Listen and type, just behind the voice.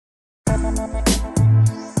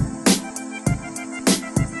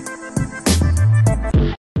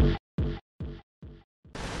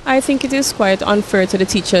I think it is quite unfair to the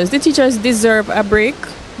teachers. The teachers deserve a break,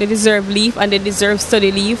 they deserve leave, and they deserve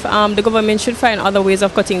study leave. The government should find other ways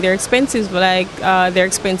of cutting their expenses, like their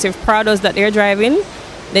expensive Prados that they're driving.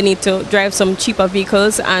 They need to drive some cheaper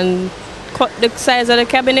vehicles and cut the size of the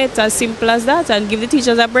cabinet, as simple as that, and give the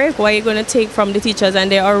teachers a break. Why are you going to take from the teachers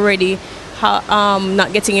and they're already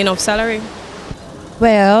not getting enough salary?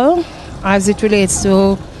 Well, as it relates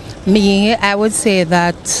to me, I would say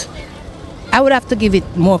that I would have to give it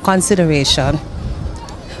more consideration,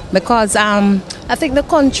 because I think the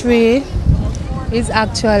country is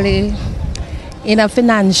actually in a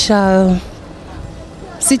financial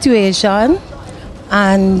situation,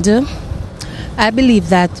 and I believe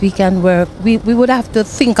that we can work. We would have to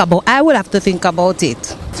think about. I would have to think about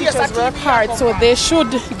it. Teachers work hard, so they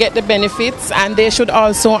should get the benefits, and they should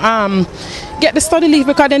also get the study leave,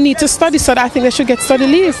 because they need to study. So I think they should get study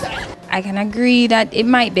leave. I can agree that it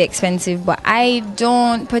might be expensive, but I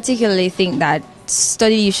don't particularly think that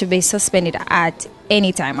study leave should be suspended at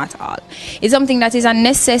any time at all. It's something that is a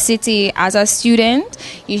necessity as a student.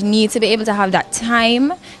 You need to be able to have that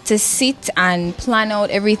time to sit and plan out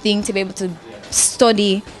everything, to be able to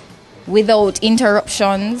study without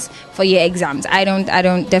interruptions for your exams. I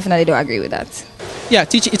definitely don't agree with that. Yeah,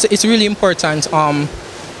 it's really important.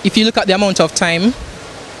 If you look at the amount of time,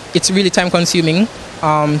 it's really time consuming.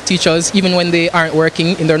 Teachers, even when they aren't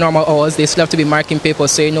working in their normal hours, they still have to be marking papers,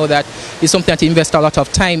 so you know that it's something that you invest a lot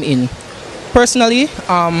of time in. Personally,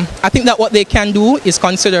 I think that what they can do is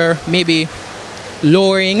consider maybe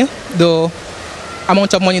lowering the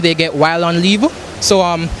amount of money they get while on leave. So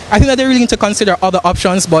I think that they really need to consider other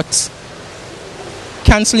options, but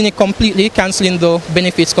cancelling it completely, cancelling the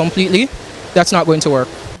benefits completely, that's not going to work.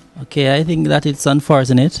 Okay, I think that it's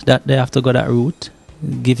unfortunate that they have to go that route,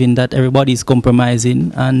 given that everybody is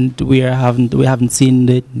compromising, and we haven't seen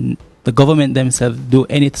the government themselves do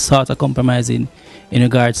any sort of compromising in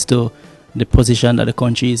regards to the position that the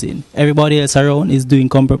country is in. Everybody else around is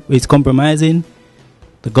compromising.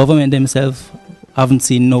 The government themselves haven't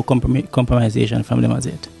seen no compromisation from them as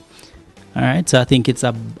yet. All right, so I think it's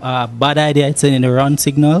a bad idea. It's sending the wrong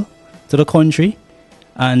signal to the country,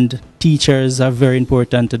 and teachers are very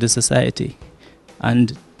important to the society,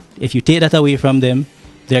 and if you take that away from them,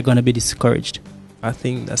 they're going to be discouraged. I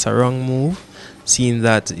think that's a wrong move, seeing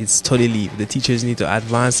that it's study leave. The teachers need to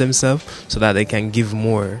advance themselves so that they can give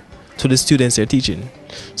more to the students they're teaching.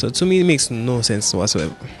 So to me, it makes no sense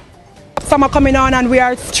whatsoever. Summer coming on and we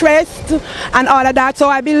are stressed and all of that, so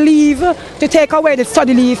I believe to take away the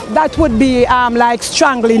study leave, that would be like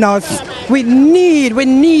strangling us. We need it.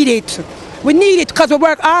 We need it because we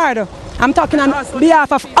work hard. I'm talking on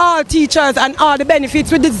behalf of all teachers and all the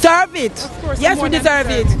benefits. We deserve it. Yes, we deserve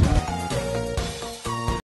it.